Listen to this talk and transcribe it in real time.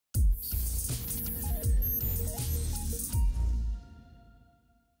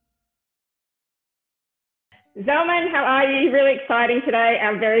Zelman, how are you? Really exciting today,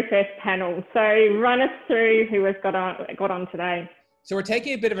 our very first panel. So run us through who we've got on today. So we're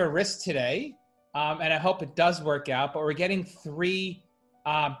taking a bit of a risk today, and I hope it does work out, but we're getting three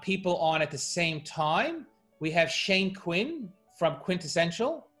people on at the same time. We have Quinn from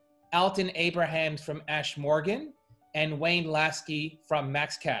Quintessential, Alton Abrahams from AsheMorgan, and Wayne Lasky from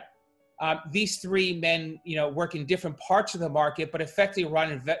MaxCap. These three men, work in different parts of the market, but effectively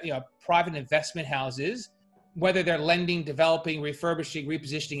run, private investment houses. Whether they're lending, developing, refurbishing,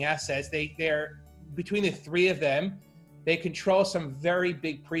 repositioning assets, they're between the three of them, they control some very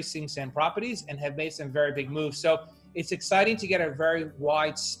big precincts and properties and have made some very big moves. So it's exciting to get a very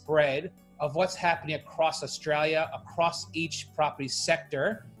wide spread of what's happening across Australia, across each property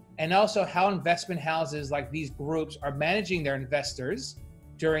sector, and also how investment houses like these groups are managing their investors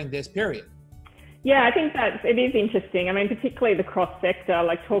during this period. Yeah, I think that it is interesting. I mean, particularly the cross sector,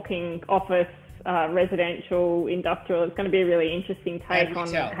 like talking office, residential, industrial. It's going to be a really interesting take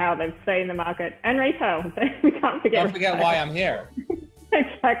on how they've seen the market, and retail. So we can't forget. Don't forget why I'm here.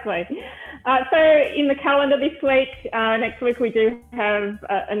 Exactly. So in the calendar this week, next week we do have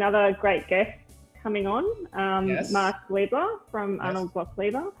another great guest coming on, yes. Mark Liebler from Arnold Block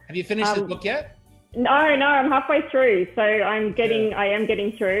Liebler. Have you finished the book yet? No, I'm halfway through. So I am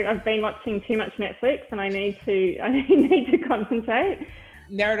getting through. I've been watching too much Netflix, and I need to concentrate.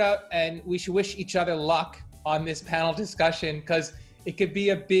 Narita, and we should wish each other luck on this panel discussion, because it could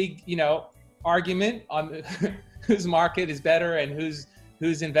be a big, argument on whose market is better and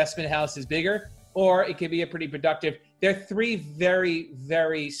whose investment house is bigger, or it could be a pretty productive. They're three very,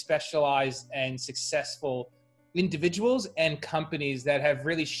 very specialized and successful individuals and companies that have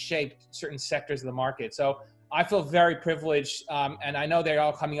really shaped certain sectors of the market. So I feel very privileged, and I know they're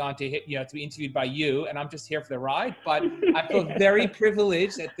all coming on to to be interviewed by you, and I'm just here for the ride. But I feel very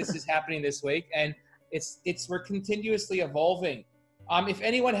privileged that this is happening this week, and we're continuously evolving. If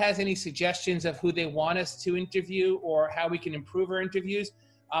anyone has any suggestions of who they want us to interview or how we can improve our interviews,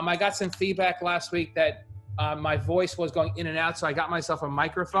 I got some feedback last week that my voice was going in and out, so I got myself a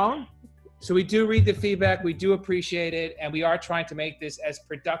microphone. So we do read the feedback, we do appreciate it, and we are trying to make this as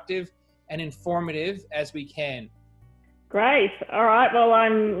productive and informative as we can. Great. All right. Well,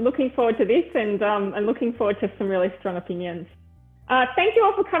 I'm looking forward to this, and I'm looking forward to some really strong opinions. Thank you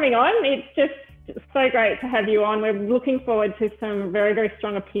all for coming on. It's just so great to have you on. We're looking forward to some very, very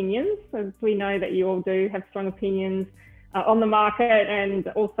strong opinions, as we know that you all do have strong opinions on the market and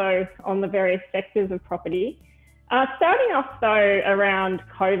also on the various sectors of property. Starting off though around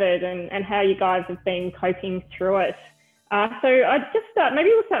COVID and how you guys have been coping through it. So I'd just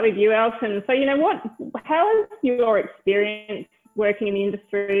maybe we'll start with you, Alton. So, how has your experience working in the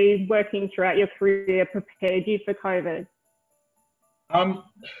industry, working throughout your career, prepared you for COVID?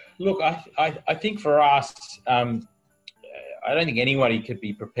 Look, I think for us, I don't think anybody could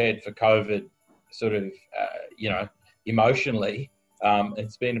be prepared for COVID sort of, emotionally.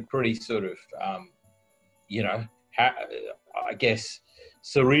 It's been a pretty sort of, I guess,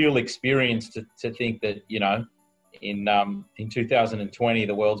 surreal experience to think that, in 2020,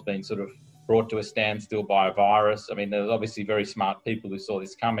 the world's been sort of brought to a standstill by a virus. I mean, there's obviously very smart people who saw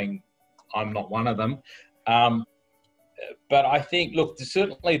this coming. I'm not one of them. But I think, look,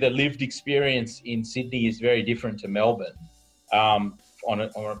 certainly the lived experience in Sydney is very different to Melbourne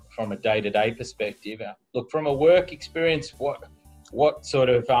from a day-to-day perspective. Look, from a work experience, what sort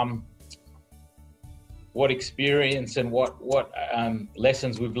of what experience and what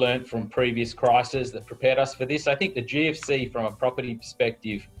lessons we've learned from previous crises that prepared us for this. I think the GFC from a property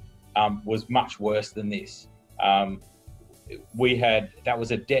perspective was much worse than this. That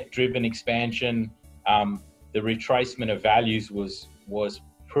was a debt-driven expansion. The retracement of values was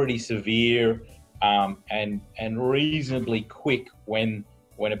pretty severe and reasonably quick when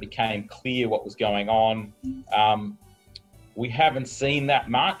it became clear what was going on. We haven't seen that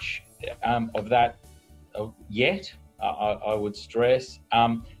much of that yet, I would stress.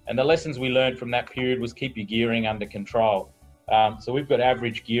 And the lessons we learned from that period was keep your gearing under control. So we've got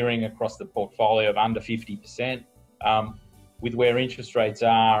average gearing across the portfolio of under 50%. With where interest rates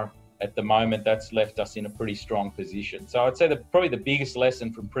are at the moment, that's left us in a pretty strong position. So I'd say that probably the biggest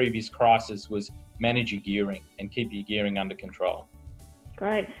lesson from previous crises was manage your gearing and keep your gearing under control.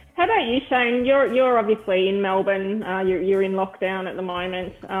 Great. How about you, Shane? You're obviously in Melbourne. You're in lockdown at the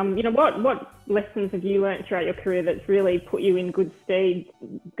moment. What lessons have you learnt throughout your career that's really put you in good stead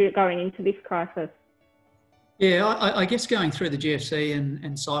going into this crisis? Yeah, I guess going through the GFC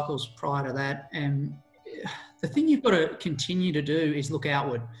and cycles prior to that, the thing you've got to continue to do is look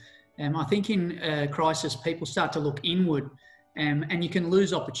outward. I think in a crisis, people start to look inward And you can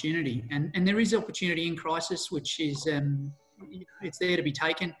lose opportunity. And there is opportunity in crisis, which is, it's there to be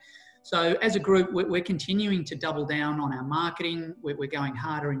taken. So as a group, we're continuing to double down on our marketing. We're going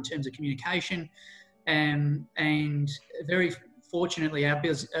harder in terms of communication. And very fortunately, our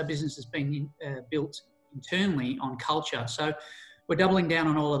business has been built internally on culture. So we're doubling down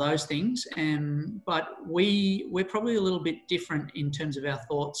on all of those things. But we're probably a little bit different in terms of our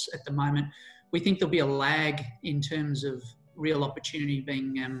thoughts at the moment. We think there'll be a lag in terms of real opportunity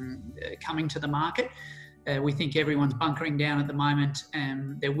being coming to the market. We think everyone's bunkering down at the moment,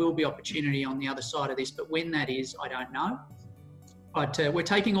 and there will be opportunity on the other side of this, but when that is, I don't know. But we're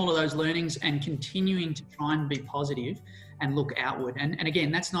taking all of those learnings and continuing to try and be positive and look outward. And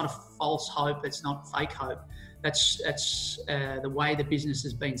again, that's not a false hope. It's not fake hope. That's the way the business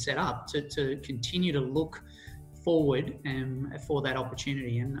has been set up to continue to look forward for that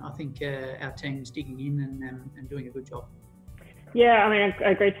opportunity. And I think our team's digging in and doing a good job. Yeah, I mean, I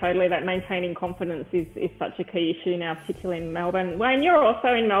agree totally that maintaining confidence is such a key issue now, particularly in Melbourne. Wayne, you're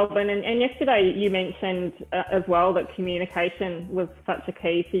also in Melbourne, and yesterday you mentioned as well that communication was such a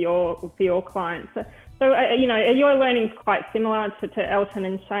key for your clients. So are your learnings quite similar to Alton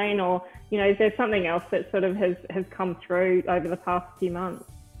and Shane, or is there something else that sort of has come through over the past few months?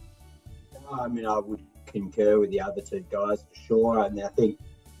 I mean, I would concur with the other two guys for sure. I mean, I think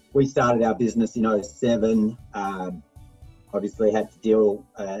we started our business in 2007. Obviously had to deal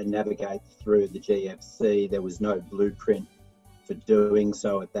and navigate through the GFC. There was no blueprint for doing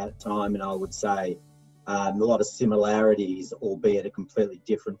so at that time. And I would say a lot of similarities, albeit a completely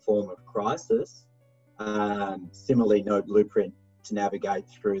different form of crisis. Similarly, no blueprint to navigate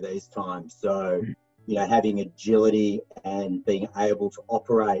through these times. So, having agility and being able to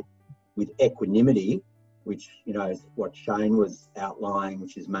operate with equanimity, which, is what Shane was outlining,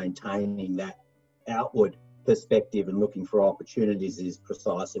 which is maintaining that outward perspective and looking for opportunities, is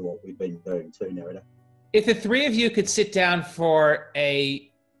precisely what we've been doing too, Nerida. If the three of you could sit down for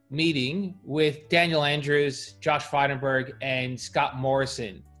a meeting with Daniel Andrews, Josh Frydenberg, and Scott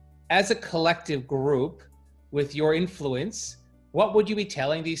Morrison, as a collective group with your influence, what would you be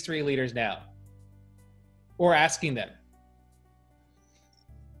telling these three leaders now? Or asking them?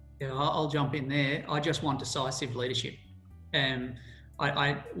 Yeah, I'll jump in there. I just want decisive leadership.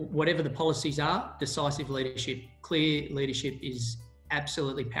 Whatever the policies are, decisive leadership, clear leadership is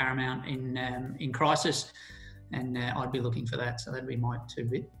absolutely paramount in crisis, and I'd be looking for that. So that'd be my 2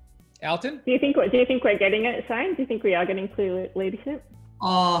 bit. Alton? Do you think we're getting it, Shane? Do you think we are getting clear leadership?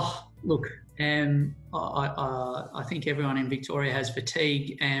 Oh, look, I think everyone in Victoria has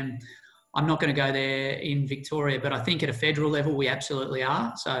fatigue, and I'm not going to go there in Victoria, but I think at a federal level we absolutely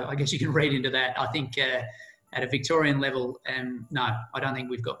are. So I guess you can read into that. I think at a Victorian level, no, I don't think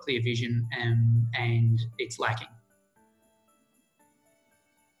we've got clear vision, and it's lacking.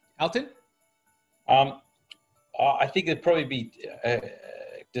 Alton? I think there'd probably be a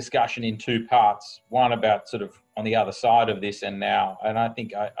discussion in 2 parts. One about sort of on the other side of this and now, and I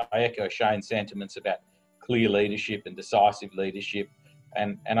think I echo Shane's sentiments about clear leadership and decisive leadership.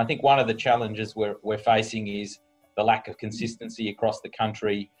 And I think one of the challenges we're facing is the lack of consistency across the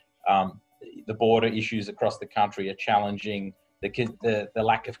country. The border issues across the country are challenging. The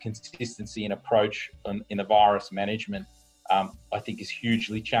lack of consistency in approach in the virus management, I think, is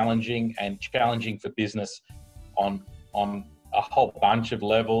hugely challenging, and challenging for business on a whole bunch of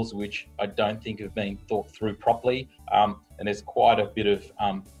levels, which I don't think have been thought through properly. And there's quite a bit of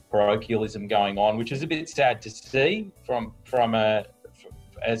parochialism going on, which is a bit sad to see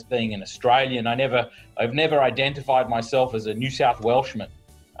as being an Australian. I've never identified myself as a New South Welshman.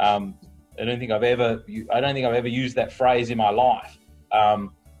 I don't think I've ever used that phrase in my life.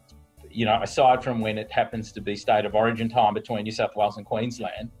 Aside from when it happens to be state of origin time between New South Wales and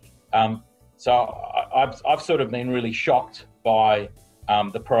Queensland. So I've sort of been really shocked by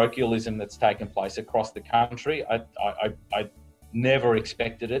the parochialism that's taken place across the country. I never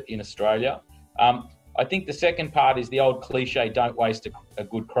expected it in Australia. I think the second part is the old cliche, don't waste a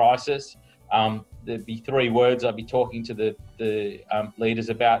good crisis. There'd be 3 words I'd be talking to the leaders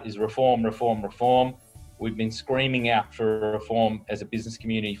about is reform, reform, reform. We've been screaming out for reform as a business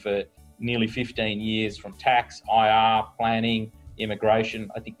community for nearly 15 years, from tax, IR, planning, immigration.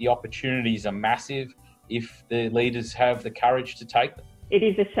 I think the opportunities are massive if the leaders have the courage to take them. It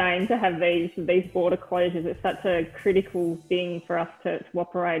is a shame to have these border closures. It's such a critical thing for us to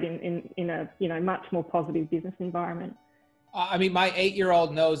operate in a much more positive business environment. I mean, my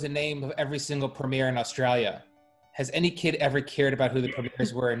 8-year-old knows the name of every single premier in Australia. Has any kid ever cared about who the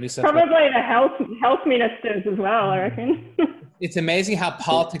premiers were in New South Wales? Probably the health ministers as well, I reckon. It's amazing how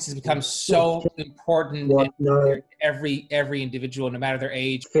politics has become so important in every individual, no matter their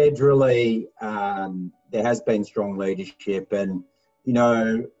age. Federally, there has been strong leadership, and you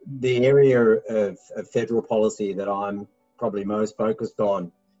know, the area of federal policy that I'm probably most focused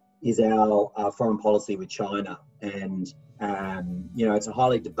on is our foreign policy with China. And you know, it's a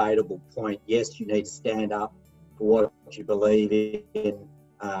highly debatable point. Yes, you need to stand up for what you believe in.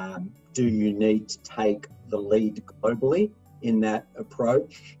 Do you need to take the lead globally in that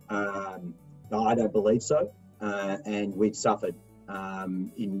approach? No, I don't believe so. And we've suffered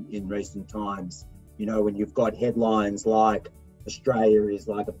in recent times. You know, when you've got headlines like Australia is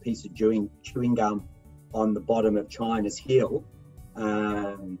like a piece of chewing gum on the bottom of China's heel,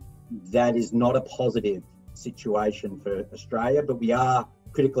 that is not a positive situation for Australia, but we are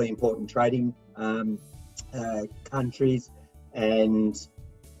critically important trading countries, and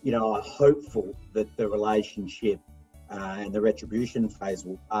you know, I'm hopeful that the relationship and the retribution phase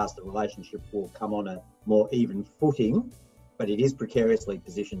the relationship will come on a more even footing, but it is precariously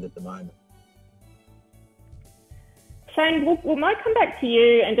positioned at the moment. Shane, we might come back to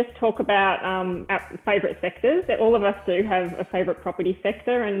you and just talk about our favourite sectors. All of us do have a favourite property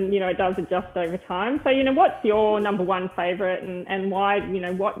sector, and you know, it does adjust over time. So you know, what's your number one favourite, and why? You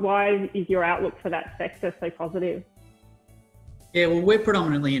know, why is your outlook for that sector so positive? Yeah, well, we're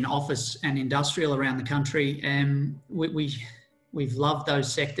predominantly in office and industrial around the country, and we've loved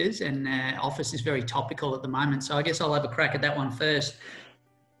those sectors, and office is very topical at the moment. So I guess I'll have a crack at that one first.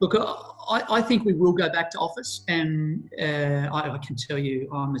 Look, I think we will go back to office, and I can tell you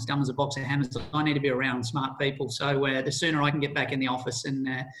I'm as dumb as a box of hammers. I need to be around smart people. So the sooner I can get back in the office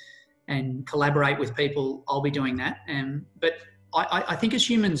and collaborate with people, I'll be doing that. But I think as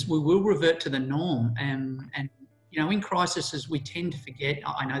humans, we will revert to the norm. And you know, in crises, we tend to forget.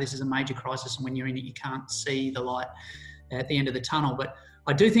 I know this is a major crisis, and when you're in it, you can't see the light at the end of the tunnel. But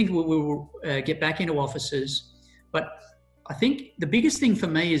I do think we will get back into offices. But I think the biggest thing for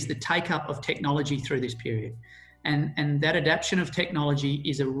me is the take-up of technology through this period. And that adaptation of technology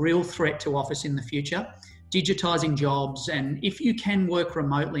is a real threat to office in the future. Digitising jobs, and if you can work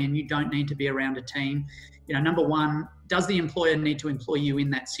remotely and you don't need to be around a team, you know, number one, does the employer need to employ you in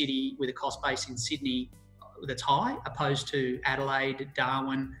that city with a cost base in Sydney that's high, opposed to Adelaide,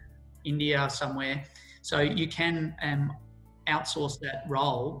 Darwin, India, somewhere? So you can outsource that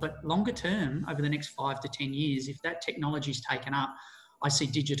role, but longer term, over the next 5 to 10 years, if that technology is taken up, I see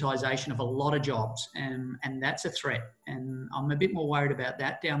digitisation of a lot of jobs, and that's a threat, and I'm a bit more worried about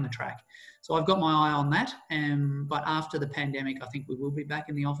that down the track. So I've got my eye on that, but after the pandemic, I think we will be back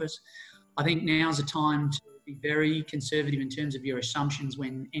in the office. I think now's a time to be very conservative in terms of your assumptions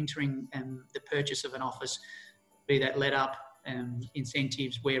when entering the purchase of an office, be that let up,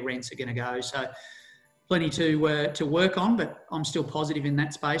 incentives, where rents are going to go. So plenty to work on, but I'm still positive in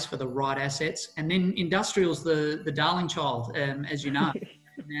that space for the right assets. And then industrial's the darling child, as you know.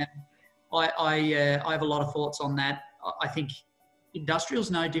 I have a lot of thoughts on that. I think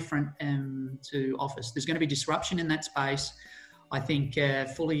industrial's no different to office. There's going to be disruption in that space. I think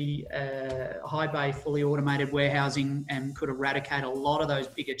fully high bay, fully automated warehousing could eradicate a lot of those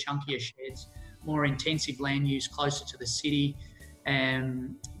bigger, chunkier sheds, more intensive land use closer to the city,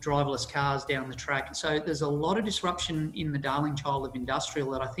 driverless cars down the track. So there's a lot of disruption in the darling child of industrial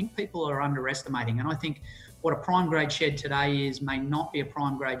that I think people are underestimating. And I think what a prime grade shed today is may not be a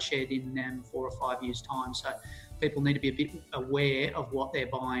prime grade shed in 4 or 5 years' time. So people need to be a bit aware of what they're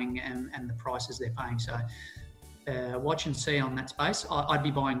buying and the prices they're paying. So watch and see on that space. I'd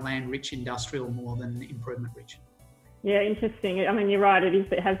be buying land rich industrial more than improvement rich. Yeah, interesting. I mean, you're right.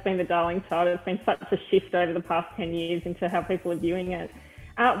 It has been the darling child. It's been such a shift over the past 10 years into how people are viewing it.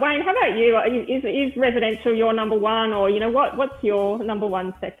 Wayne, how about you? Is residential your number one, or you know, what's your number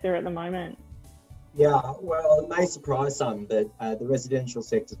one sector at the moment? Yeah, well, it may surprise some, but the residential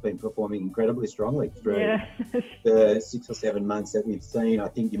sector's been performing incredibly strongly through the 6 or 7 months that we've seen. I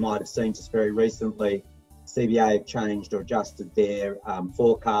think you might have seen just very recently, CBA have changed or adjusted their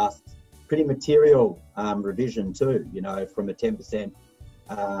forecasts. Pretty material revision too, you know, from a 10%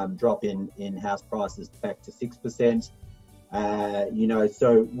 drop in house prices back to 6%. You know,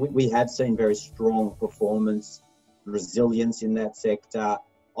 so we have seen very strong performance, resilience in that sector.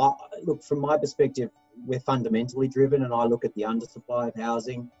 Look, from my perspective, we're fundamentally driven, and I look at the undersupply of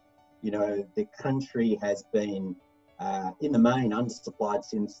housing. You know, the country has been, in the main, undersupplied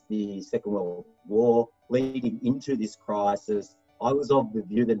since the Second World War. Leading into this crisis, I was of the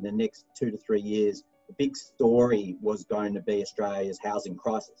view that in the next 2 to 3 years, the big story was going to be Australia's housing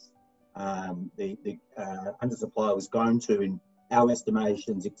crisis. The undersupply was going to, in our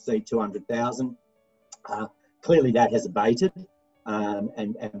estimations, exceed 200,000. Clearly that has abated,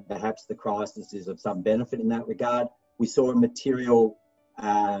 and perhaps the crisis is of some benefit in that regard. We saw a material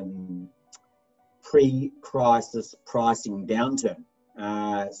pre-crisis pricing downturn.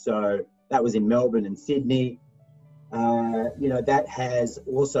 So that was in Melbourne and Sydney. That has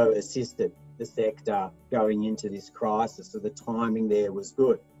also assisted the sector going into this crisis. So the timing there was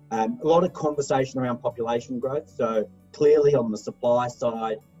good. A lot of conversation around population growth. So clearly on the supply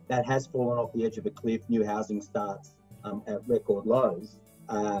side, that has fallen off the edge of a cliff. New housing starts at record lows.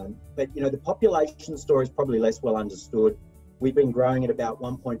 But the population story is probably less well understood. We've been growing at about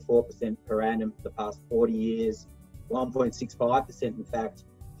 1.4% per annum for the past 40 years, 1.65% in fact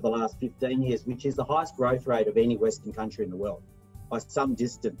for the last 15 years, which is the highest growth rate of any Western country in the world by some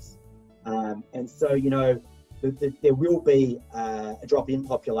distance. And so, there will be a drop in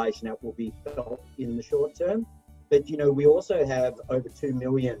population that will be felt in the short term. But, we also have over 2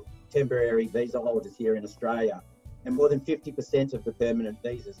 million temporary visa holders here in Australia, and more than 50% of the permanent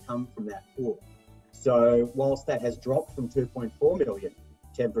visas come from that pool. So whilst that has dropped from 2.4 million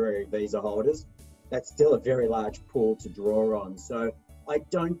temporary visa holders, that's still a very large pool to draw on. So I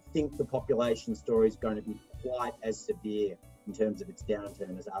don't think the population story is going to be quite as severe in terms of its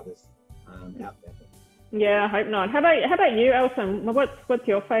downturn as others out there. Yeah, I hope not. How about you, Alton? What's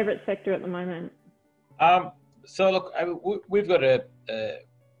your favourite sector at the moment? So look, we've got a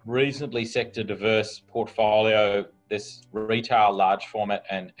reasonably sector diverse portfolio. This retail, large format,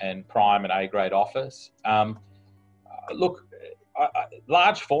 and prime and A-grade office.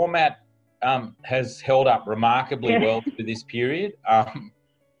 Large format has held up remarkably well through this period.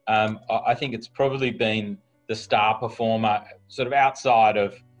 I think it's probably been the star performer, sort of outside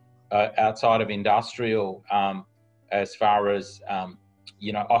of industrial, as far as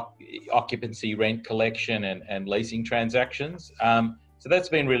occupancy, rent collection, and leasing transactions. So that's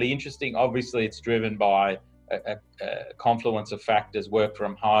been really interesting. Obviously, it's driven by a confluence of factors: work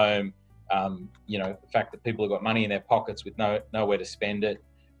from home, the fact that people have got money in their pockets with nowhere to spend it.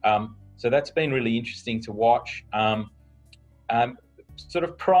 So that's been really interesting to watch. Sort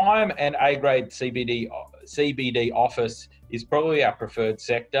of prime and A-grade CBD office is probably our preferred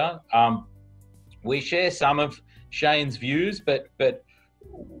sector. We share some of Shane's views, but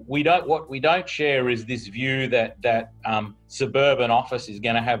what we don't share is this view that suburban office is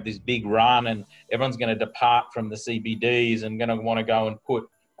going to have this big run and everyone's going to depart from the CBDs and going to want to go and put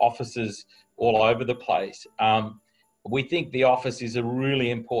offices all over the place. We think the office is a really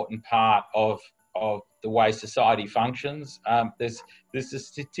important part of the way society functions. There's a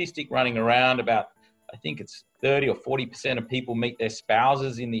statistic running around about, I think it's 30 or 40% of people meet their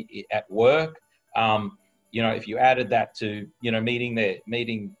spouses at work. If you added that to,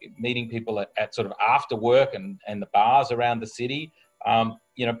 meeting people at sort of after work and the bars around the city,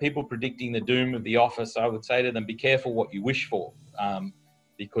 people predicting the doom of the office, I would say to them, be careful what you wish for,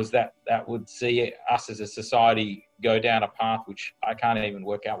 because that would see us as a society go down a path which I can't even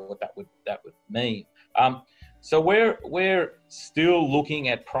work out what that would mean. So we're still looking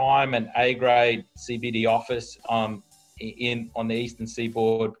at prime and A-grade CBD office on the eastern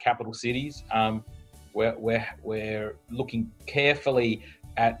seaboard capital cities. We're looking carefully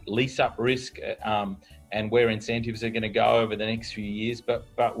at lease-up risk and where incentives are going to go over the next few years.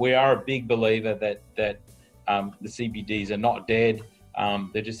 But we are a big believer that the CBDs are not dead.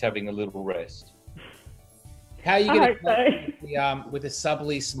 They're just having a little rest. How are you going to with the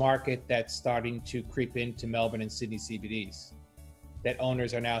sublease market that's starting to creep into Melbourne and Sydney CBDs that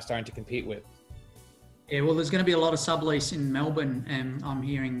owners are now starting to compete with? Yeah, well, there's going to be a lot of sublease in Melbourne, and I'm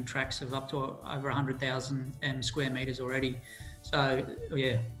hearing tracks of up to over 100,000 square metres already. So,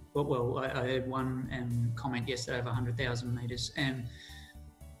 yeah, well, I heard one comment yesterday of 100,000 metres, and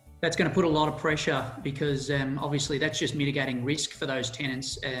that's going to put a lot of pressure because obviously that's just mitigating risk for those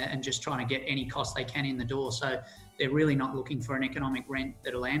tenants and just trying to get any cost they can in the door. So they're really not looking for an economic rent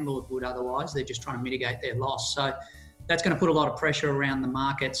that a landlord would otherwise. They're just trying to mitigate their loss. So that's going to put a lot of pressure around the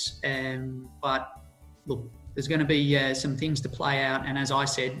markets. But look, there's going to be some things to play out. And as I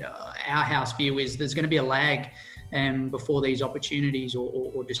said, our house view is there's going to be a lag before these opportunities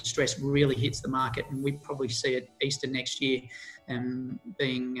or distress really hits the market. And we probably see it Easter next year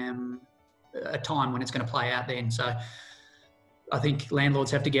being a time when it's going to play out then. So I think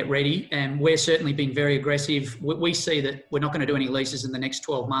landlords have to get ready, and we're certainly being very aggressive. We see that we're not going to do any leases in the next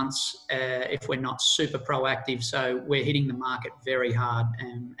 12 months if we're not super proactive. So we're hitting the market very hard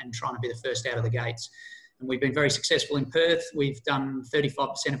and trying to be the first out of the gates. And we've been very successful in Perth. We've done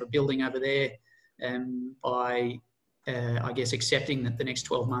 35% of a building over there by, I guess, accepting that the next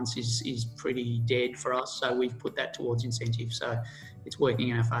 12 months is pretty dead for us. So we've put that towards incentives. So it's working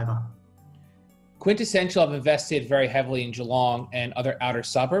in our favour. Quintessential have invested very heavily in Geelong and other outer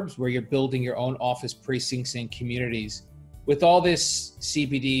suburbs where you're building your own office precincts and communities. With all this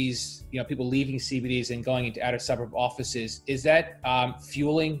CBDs, people leaving CBDs and going into outer suburb offices, is that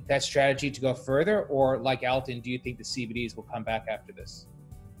fueling that strategy to go further? Or like Alton, do you think the CBDs will come back after this?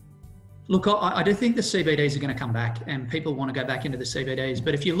 Look, I do think the CBDs are going to come back and people want to go back into the CBDs.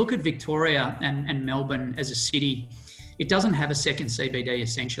 But if you look at Victoria and Melbourne as a city, it doesn't have a second CBD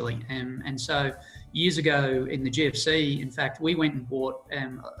essentially. And so years ago in the GFC, in fact, we went and bought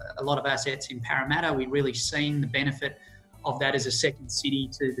a lot of assets in Parramatta. We'd really seen the benefit of that as a second city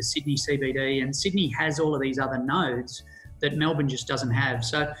to the Sydney CBD. And Sydney has all of these other nodes that Melbourne just doesn't have.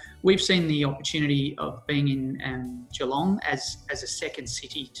 So we've seen the opportunity of being in Geelong as a second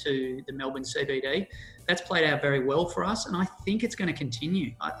city to the Melbourne CBD. That's played out very well for us, and I think it's going to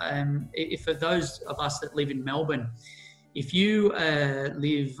continue. If for those of us that live in Melbourne, if you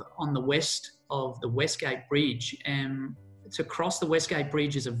live on the west of the Westgate Bridge, to cross the Westgate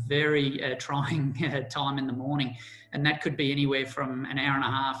Bridge is a very trying time in the morning, and that could be anywhere from an hour and a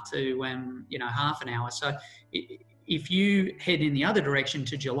half to half an hour. So if you head in the other direction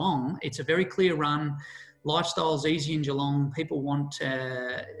to Geelong, it's a very clear run. Lifestyle's easy in Geelong. People want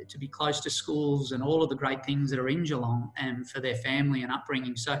to be close to schools and all of the great things that are in Geelong for their family and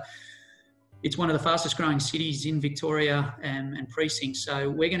upbringing. So it's one of the fastest growing cities in Victoria and precincts. So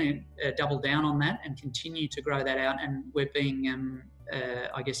we're going to double down on that and continue to grow that out. And we're being,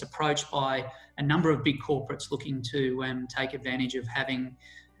 approached by a number of big corporates looking to take advantage of having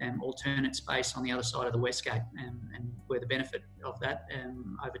alternate space on the other side of the Westgate, and we're the benefit of that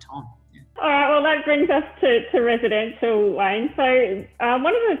over time. Yeah. All right, well, that brings us to residential, Wayne. So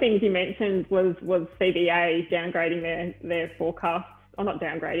one of the things you mentioned was CBA downgrading their forecasts, or not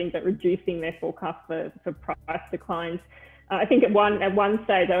downgrading, but reducing their forecast for price declines. I think at one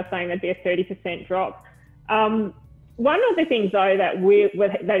stage they were saying there'd be a 30% drop. One of the things, though,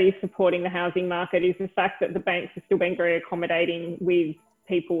 that is supporting the housing market is the fact that the banks have still been very accommodating with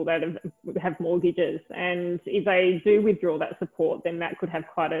people that have mortgages, and if they do withdraw that support, then that could have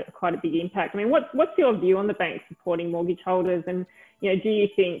quite a big impact. I mean, what's your view on the banks supporting mortgage holders, and do you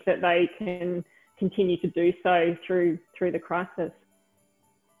think that they can continue to do so through the crisis?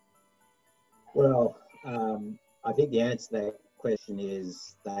 Well, I think the answer to that question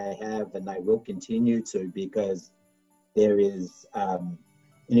is they have and they will continue to, because there is an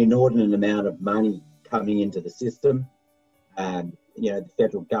inordinate amount of money coming into the system. The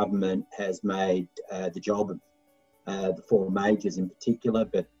federal government has made the job of the four majors in particular,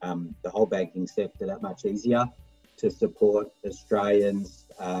 but the whole banking sector that much easier to support Australians.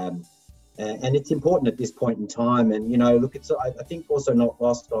 And it's important at this point in time. And, look, I think also not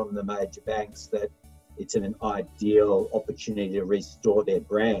lost on the major banks that it's an ideal opportunity to restore their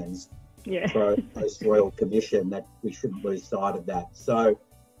brands for a post-Royal Commission, that we shouldn't lose sight of that. So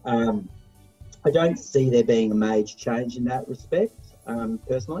I don't see there being a major change in that respect,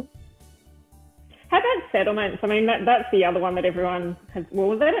 personally. How about settlements? I mean, that's the other one that everyone has.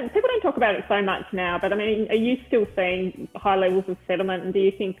 Well, people don't talk about it so much now, but I mean, are you still seeing high levels of settlement, and do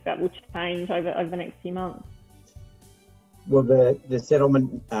you think that will change over the next few months? Well, the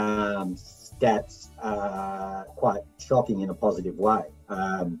settlement stats are quite shocking in a positive way.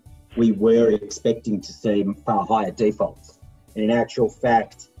 We were expecting to see far higher defaults. And in actual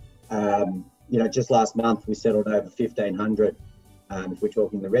fact, just last month we settled over 1,500. If we're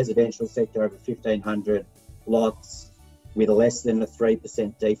talking the residential sector, over 1,500 lots with less than a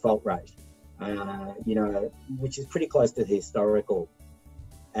 3% default rate, which is pretty close to the historical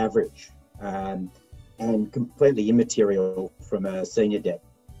average, and completely immaterial from a senior debt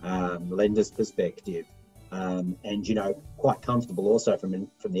lender's perspective, and quite comfortable also from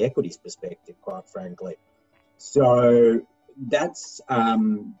the equities perspective, quite frankly. So that's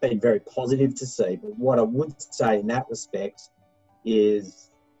been very positive to see. But what I would say in that respect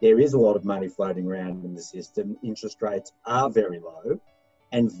is there is a lot of money floating around in the system. Interest rates are very low,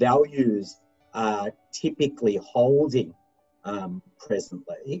 and values are typically holding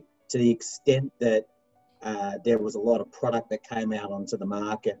presently, to the extent that there was a lot of product that came out onto the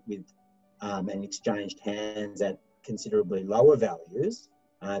market with and exchanged hands at considerably lower values.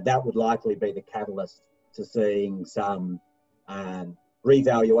 That would likely be the catalyst to seeing some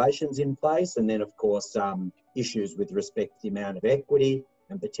revaluations in place, and then of course issues with respect to the amount of equity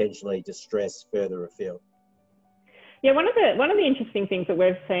and potentially distress further afield. Yeah, one of the interesting things that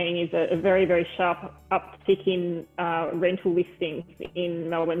we're seeing is a very, very sharp uptick in rental listings in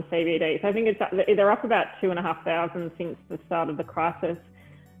Melbourne CBD. So I think they're up about 2,500 since the start of the crisis.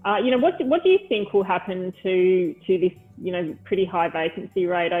 What do you think will happen to this, pretty high vacancy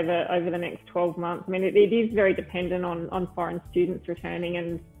rate over the next 12 months? I mean, it is very dependent on foreign students returning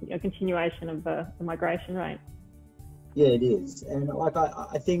and continuation of the migration rate. Yeah, it is. And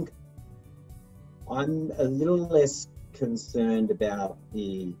I think I'm a little less concerned about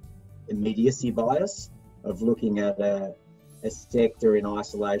the immediacy bias of looking at a sector in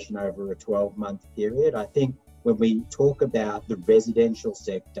isolation over a 12-month period. I think when we talk about the residential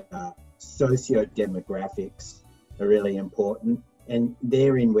sector, socio-demographics are really important. And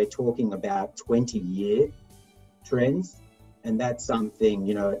therein we're talking about 20-year trends. And that's something,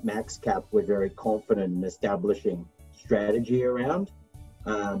 at MaxCap, we're very confident in establishing strategy around.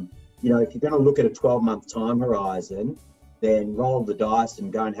 If you're going to look at a 12-month time horizon, then roll the dice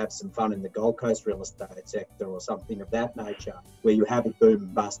and go and have some fun in the Gold Coast real estate sector or something of that nature, where you have a boom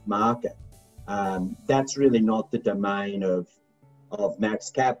and bust market. That's really not the domain of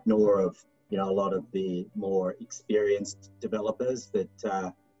MaxCap, nor of a lot of the more experienced developers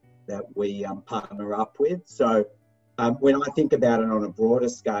that we partner up with. So when I think about it on a broader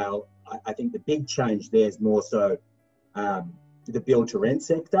scale, I think the big change there is more so the build to rent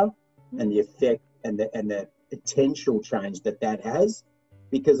sector and the effect and the potential change that has,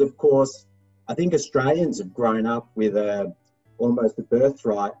 because of course I think Australians have grown up with almost a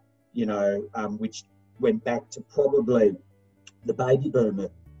birthright, which went back to probably the baby boomer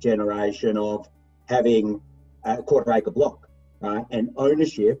generation of having a quarter acre block, right? And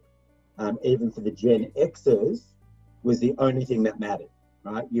ownership, even for the Gen Xers, was the only thing that mattered,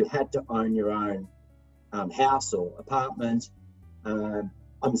 right? You had to own your own house or apartment.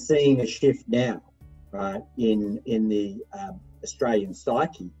 I'm seeing a shift now, right, in the Australian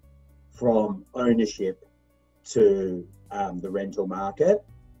psyche from ownership to the rental market.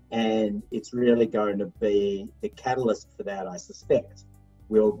 And it's really going to be the catalyst for that, I suspect,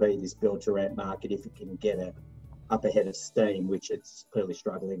 will be this build to rent market if it can get up ahead of steam, which it's clearly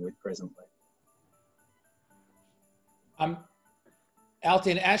struggling with presently.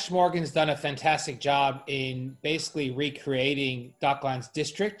 Alton, AsheMorgan's done a fantastic job in basically recreating Docklands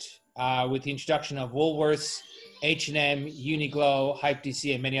District with the introduction of Woolworths, H&M, Uniqlo, Hype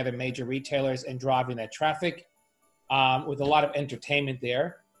DC, and many other major retailers, and driving that traffic with a lot of entertainment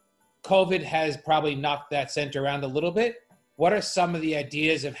there. COVID has probably knocked that center around a little bit. What are some of the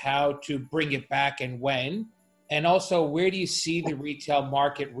ideas of how to bring it back and when? And also, where do you see the retail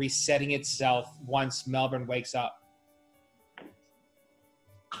market resetting itself once Melbourne wakes up?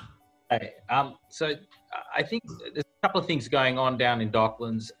 Okay, so I think there's a couple of things going on down in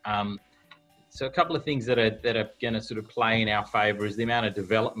Docklands. So a couple of things that are going to sort of play in our favour is the amount of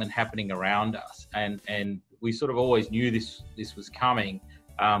development happening around us, and we sort of always knew this was coming.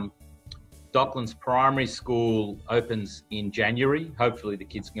 Docklands Primary School opens in January. Hopefully the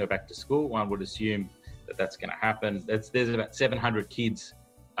kids can go back to school. One would assume that that's going to happen. There's about 700 kids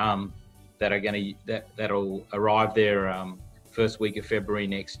that'll arrive there first week of February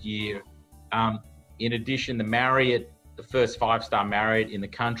next year. In addition, the Marriott, the first 5-star Marriott in the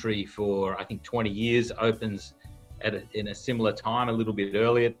country for I think 20 years, opens in a similar time, a little bit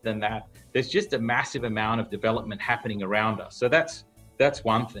earlier than that. There's just a massive amount of development happening around us. So that's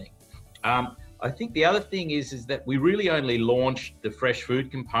one thing. I think the other thing is that we really only launched the fresh food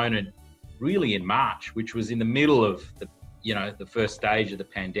component really in March, which was in the middle of the first stage of the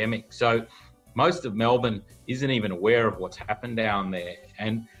pandemic. So most of Melbourne isn't even aware of what's happened down there.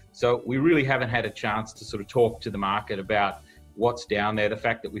 And so we really haven't had a chance to sort of talk to the market about what's down there, the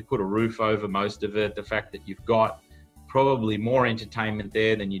fact that we put a roof over most of it, the fact that you've got probably more entertainment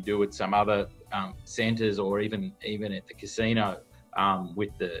there than you do at some other centres or even at the casino,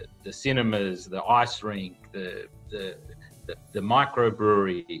 with the cinemas, the ice rink, the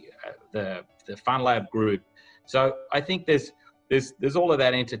microbrewery, the Fun Lab group. So I think there's all of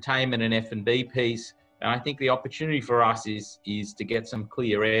that entertainment and F&B piece, and I think the opportunity for us is to get some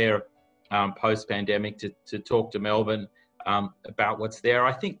clear air post-pandemic to talk to Melbourne about what's there.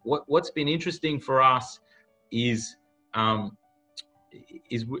 I think what's been interesting for us is we're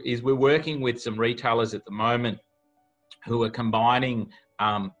working with some retailers at the moment who are combining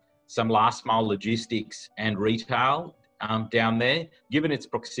some last mile logistics and retail down there, given its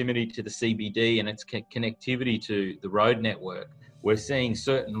proximity to the CBD and its connectivity to the road network. We're seeing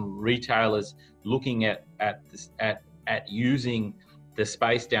certain retailers looking at using the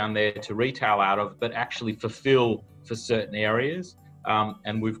space down there to retail out of, but actually fulfill for certain areas.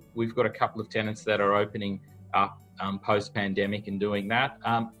 And we've got a couple of tenants that are opening up post-pandemic and doing that.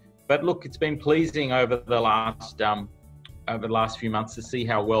 But look, it's been pleasing over the last few months to see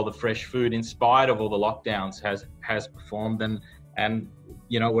how well the fresh food, in spite of all the lockdowns, has performed. And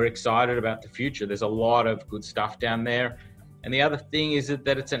we're excited about the future. There's a lot of good stuff down there. And the other thing is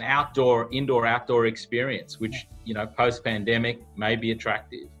that it's an indoor-outdoor experience, which, post-pandemic may be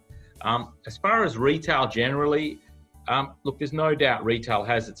attractive. As far as retail generally, look, there's no doubt retail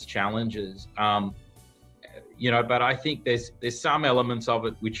has its challenges, but I think there's some elements of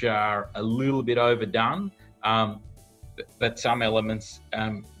it which are a little bit overdone, but some elements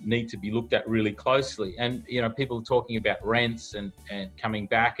need to be looked at really closely. And, people are talking about rents and coming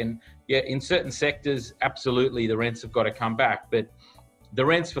back. And yeah, in certain sectors, absolutely, the rents have got to come back. But the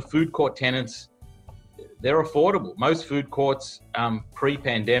rents for food court tenants, they're affordable. Most food courts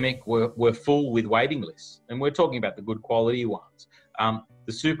pre-pandemic were full with waiting lists. And we're talking about the good quality ones.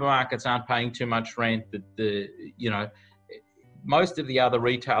 The supermarkets aren't paying too much rent. Most of the other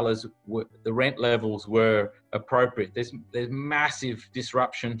retailers, the rent levels were appropriate. There's massive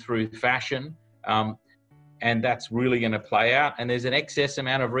disruption through fashion, and that's really going to play out. And there's an excess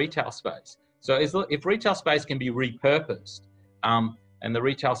amount of retail space. So if retail space can be repurposed, and the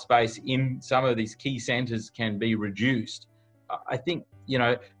retail space in some of these key centres can be reduced, I think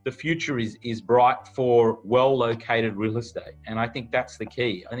the future is bright for well-located real estate, and I think that's the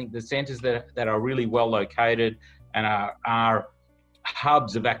key. I think the centres that are really well located and are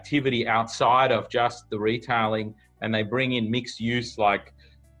hubs of activity outside of just the retailing, and they bring in mixed use like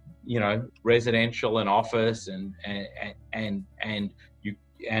residential and office and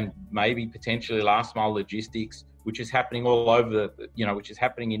maybe potentially last mile logistics, which is happening all over which is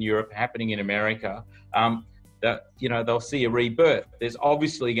happening in Europe, happening in America. They'll see a rebirth. There's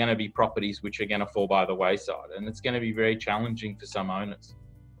obviously going to be properties which are going to fall by the wayside, and it's going to be very challenging for some owners.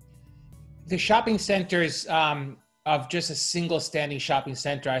 The shopping centers, of just a single standing shopping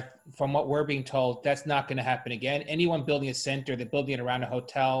center, from what we're being told, that's not going to happen again. Anyone building a center, they're building it around a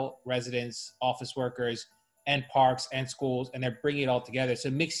hotel, residents, office workers, and parks and schools, and they're bringing it all together.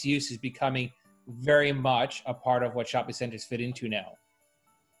 So mixed use is becoming very much a part of what shopping centers fit into now.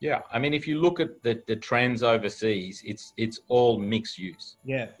 Yeah, I mean, if you look at the trends overseas, it's all mixed use.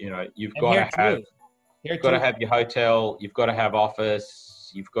 Yeah, you've got to have your hotel, you've got to have office,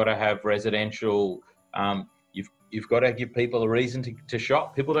 you've got to have residential. You've got to give people a reason to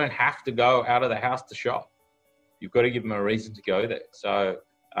shop. People don't have to go out of the house to shop. You've got to give them a reason to go there. So,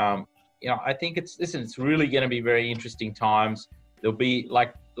 I think it's really going to be very interesting times. There'll be,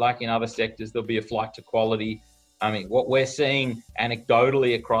 like in other sectors, there'll be a flight to quality. I mean, what we're seeing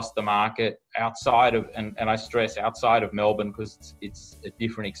anecdotally across the market outside of, and I stress outside of Melbourne, because it's a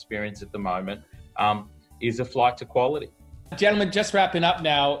different experience at the moment, is a flight to quality. Gentlemen, just wrapping up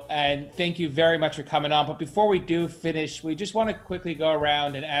now, and thank you very much for coming on. But before we do finish, we just want to quickly go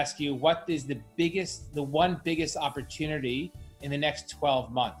around and ask you, what is the one biggest opportunity in the next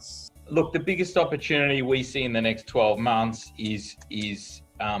 12 months? Look, the biggest opportunity we see in the next 12 months is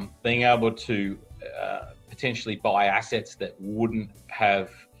being able to potentially buy assets that wouldn't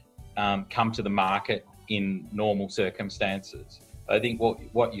have come to the market in normal circumstances. I think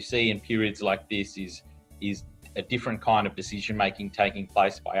what you see in periods like this is a different kind of decision making taking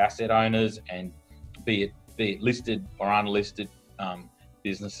place by asset owners, and be it listed or unlisted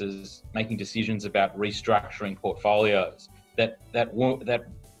businesses, making decisions about restructuring portfolios that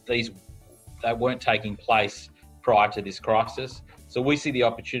weren't taking place prior to this crisis. So we see the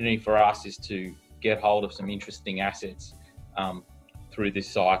opportunity for us is to get hold of some interesting assets through this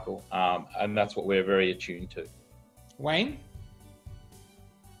cycle, and that's what we're very attuned to. Wayne?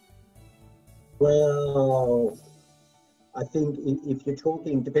 Well, I think if you're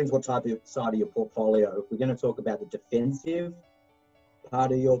talking, depends what type of side of your portfolio. If we're going to talk about the defensive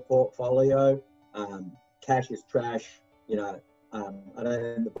part of your portfolio, cash is trash. I don't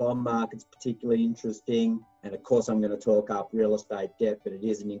think the bond market's particularly interesting. And of course, I'm going to talk up real estate debt, but it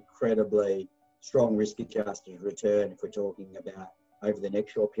is an incredibly strong risk-adjusted return if we're talking about over the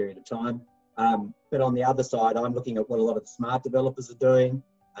next short period of time. But on the other side, I'm looking at what a lot of the smart developers are doing.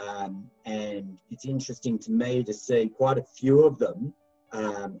 And it's interesting to me to see quite a few of them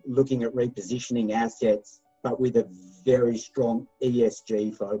looking at repositioning assets, but with a very strong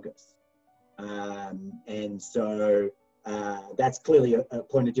ESG focus. And so that's clearly a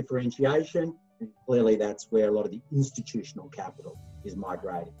point of differentiation. And clearly that's where a lot of the institutional capital is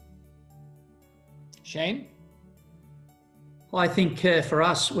migrating. Shane? Well, I think for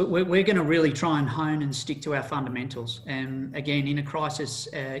us, we're going to really try and hone and stick to our fundamentals. And again, in a crisis,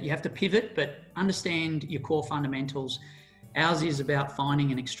 you have to pivot, but understand your core fundamentals. Ours is about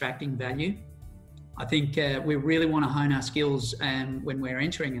finding and extracting value. I think we really want to hone our skills when we're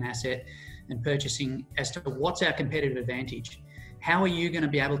entering an asset and purchasing as to what's our competitive advantage. How are you going to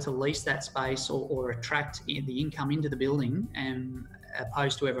be able to lease that space or attract the income into the building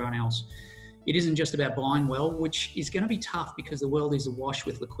opposed to everyone else. It isn't just about buying well, which is going to be tough because the world is awash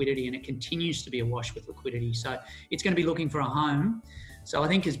with liquidity and it continues to be awash with liquidity. So it's going to be looking for a home. So I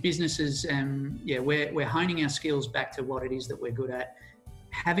think as businesses, we're honing our skills back to what it is that we're good at,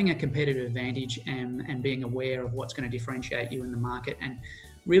 having a competitive advantage and being aware of what's going to differentiate you in the market, and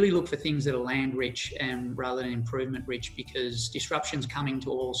really look for things that are land rich rather than improvement rich, because disruption's coming to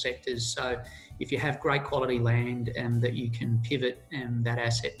all sectors. So if you have great quality land that you can pivot that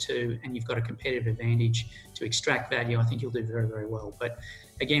asset to, and you've got a competitive advantage to extract value, I think you'll do very, very well. But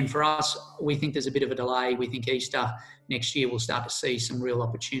again, for us, we think there's a bit of a delay. We think Easter next year we'll start to see some real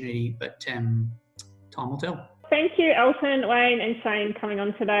opportunity, but time will tell. Thank you, Alton, Wayne and Shane, coming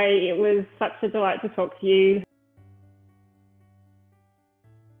on today. It was such a delight to talk to you.